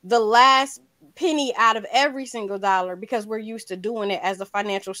 the last penny out of every single dollar, because we're used to doing it as the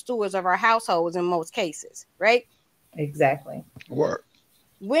financial stewards of our households in most cases, right? Exactly. Work.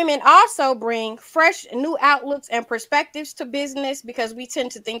 Women also bring fresh new outlooks and perspectives to business, because we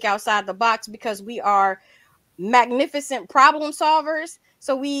tend to think outside the box, because we are magnificent problem solvers.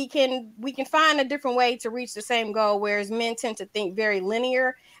 So we can find a different way to reach the same goal, whereas men tend to think very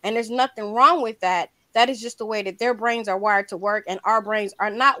linear, and there's nothing wrong with that. That is just the way that their brains are wired to work, and our brains are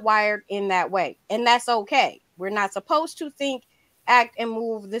not wired in that way. And that's okay. We're not supposed to think, act, and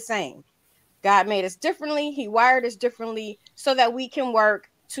move the same. God made us differently. He wired us differently so that we can work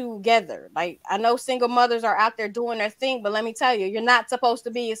together. Like, I know single mothers are out there doing their thing, but let me tell you, you're not supposed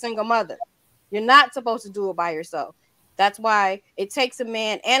to be a single mother. You're not supposed to do it by yourself. That's why it takes a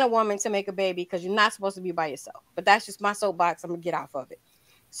man and a woman to make a baby, because you're not supposed to be by yourself. But that's just my soapbox. I'm going to get off of it.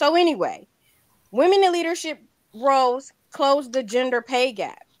 So anyway, women in leadership roles close the gender pay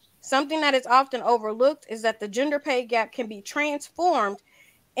gap. Something that is often overlooked is that the gender pay gap can be transformed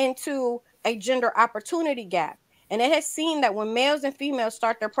into a gender opportunity gap. And it has seen that when males and females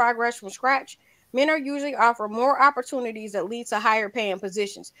start their progress from scratch, men are usually offered more opportunities that lead to higher paying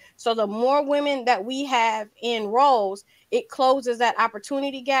positions. So the more women that we have in roles, it closes that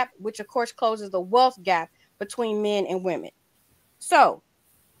opportunity gap, which of course closes the wealth gap between men and women. So,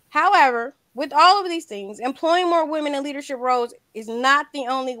 however, with all of these things, employing more women in leadership roles is not the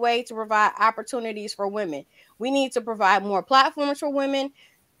only way to provide opportunities for women. We need to provide more platforms for women,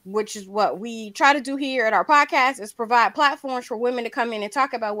 which is what we try to do here at our podcast, is provide platforms for women to come in and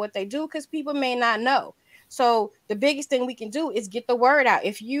talk about what they do, because people may not know. So the biggest thing we can do is get the word out.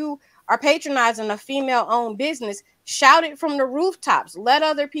 If you are patronizing a female-owned business, shout it from the rooftops. Let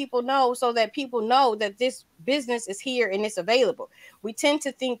other people know, so that people know that this business is here and it's available. We tend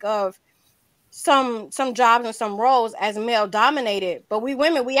to think of some jobs and some roles as male-dominated, but we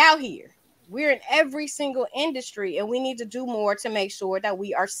women, we out here. We're in every single industry, and we need to do more to make sure that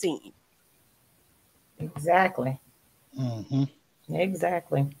we are seen. Exactly. Mm-hmm.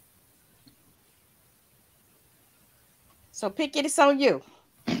 Exactly. So pick it, it's on you.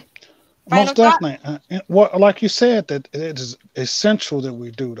 Most definitely. Like you said, that it is essential that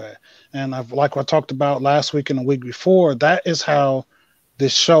we do that. And like I talked about last week and the week before, that is how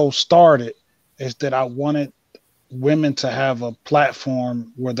this show started, is that I wanted women to have a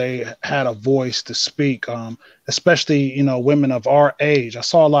platform where they had a voice to speak, especially, women of our age. I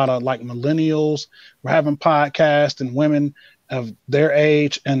saw a lot of like millennials were having podcasts, and women of their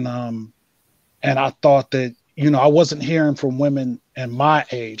age. And I thought that, I wasn't hearing from women in my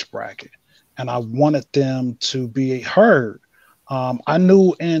age bracket, and I wanted them to be heard. I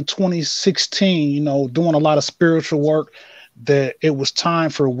knew in 2016, you know, doing a lot of spiritual work, that it was time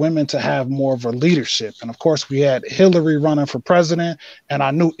for women to have more of a leadership. And of course, we had Hillary running for president, and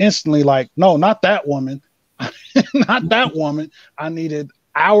I knew instantly, like, no, not that woman, not that woman. I needed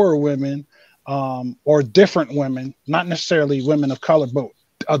our women, or different women, not necessarily women of color, but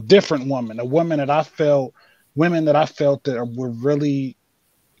a different woman, a woman that I felt, women that I felt that were really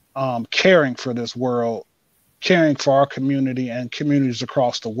caring for this world, caring for our community and communities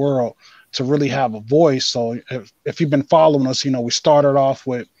across the world, to really have a voice. So if you've been following us, you know, we started off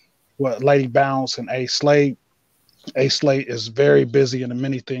with Lady Bounce and A Slate. A Slate is very busy in the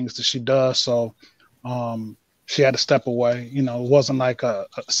many things that she does. So she had to step away. You know, it wasn't like a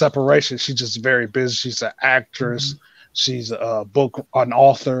separation. She's just very busy. She's an actress. She's a an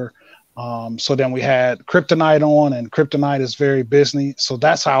author. So then we had Kryptonite on, and Kryptonite is very busy. So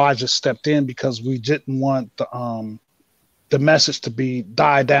that's how I just stepped in, because we didn't want the message to be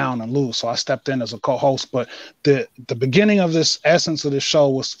die down and lose. So I stepped in as a co-host. But the beginning of this essence of this show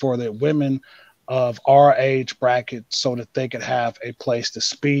was for the women of our age bracket, so that they could have a place to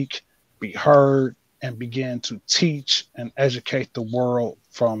speak, be heard, and begin to teach and educate the world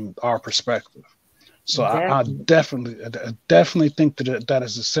from our perspective. So exactly. I definitely think that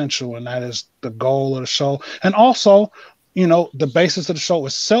is essential, and that is the goal of the show. And also, you know, the basis of the show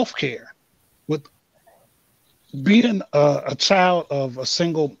is self-care. With being a child of a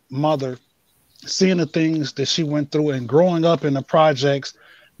single mother, seeing the things that she went through and growing up in the projects,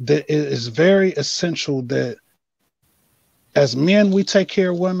 that it is very essential that as men, we take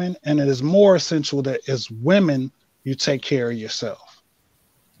care of women, and it is more essential that as women, you take care of yourself.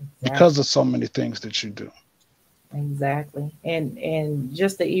 Exactly. Because of so many things that you do. Exactly. And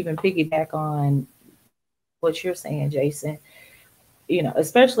just to even piggyback on what you're saying, Jason, you know,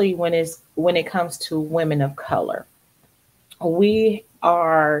 especially when it comes to women of color, we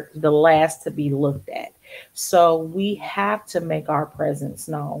are the last to be looked at. So we have to make our presence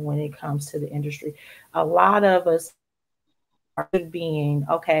known when it comes to the industry. A lot of us are being,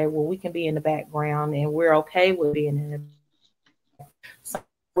 okay, well, we can be in the background, and we're okay with being in the background. So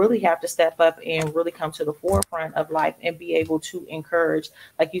really have to step up and really come to the forefront of life and be able to encourage,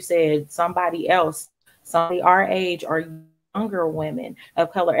 like you said, somebody else, somebody our age or younger women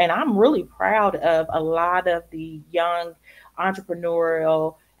of color. And I'm really proud of a lot of the young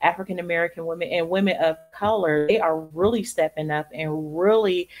entrepreneurial African-American women and women of color. They are really stepping up and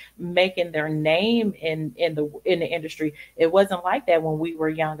really making their name in the industry. It wasn't like that when we were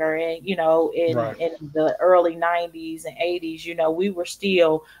younger, and you know, in the early 90s and 80s, you know, we were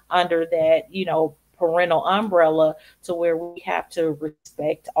still under that, you know, parental umbrella, to where we have to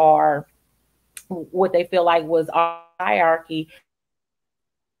respect our, what they feel like was our hierarchy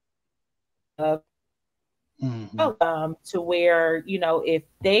of to where, you know, if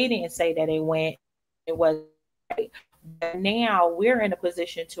they didn't say that it was right. But now we're in a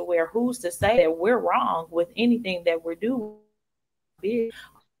position to where who's to say that we're wrong with anything that we're doing?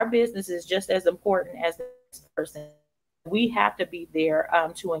 Our business is just as important as this person. We have to be there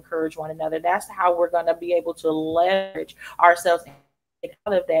to encourage one another. That's how we're going to be able to leverage ourselves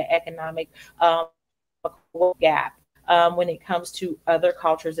out of that economic gap. When it comes to other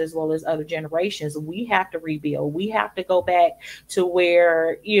cultures as well as other generations, we have to rebuild. We have to go back to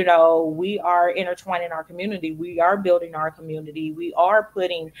where, you know, we are intertwining our community. We are building our community. We are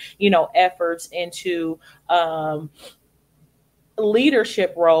putting, you know, efforts into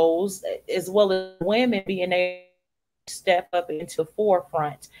leadership roles, as well as women being able to step up into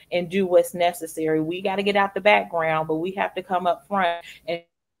forefront and do what's necessary. We got to get out the background, but we have to come up front, and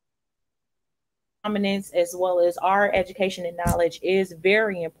prominence as well as our education and knowledge is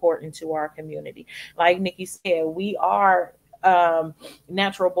very important to our community. Like Nikki said, we are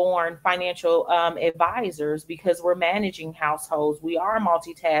natural born financial advisors, because we're managing households. We are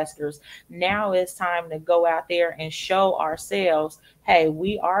multitaskers. Now it's time to go out there and show ourselves, hey,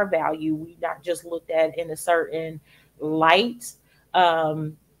 we are value. We not just looked at in a certain light,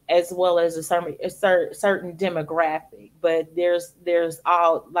 as well as a certain demographic, but there's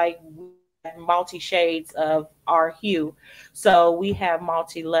all like multi shades of our hue. So we have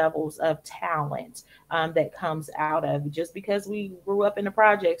multi levels of talent that comes out of it. Just because we grew up in the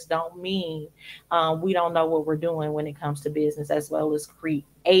projects don't mean we don't know what we're doing when it comes to business, as well as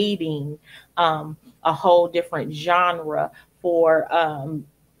creating a whole different genre for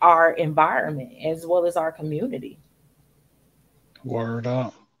our environment as well as our community. Word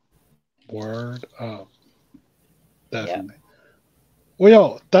up. Word up. Definitely. Yep.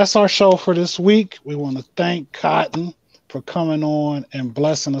 Well, that's our show for this week. We want to thank Cotton for coming on and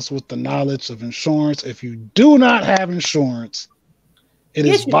blessing us with the knowledge of insurance. If you do not have insurance, It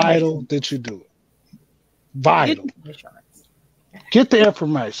is vital that you do it. Vital. Get the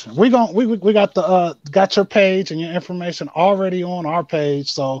information. We got got your page and your information already on our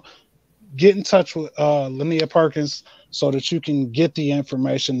page. So get in touch with Linnea Perkins so that you can get the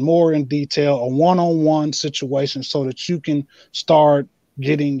information more in detail, a one-on-one situation, so that you can start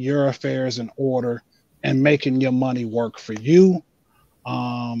getting your affairs in order and making your money work for you.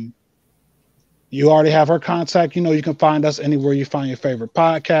 You already have her contact. You know, you can find us anywhere you find your favorite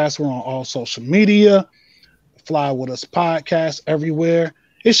podcast. We're on all social media. Fly With Us Podcast everywhere.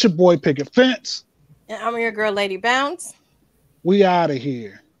 It's your boy Picket Fence. And I'm your girl, Lady Bounce. We out of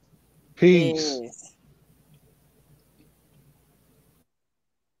here. Peace.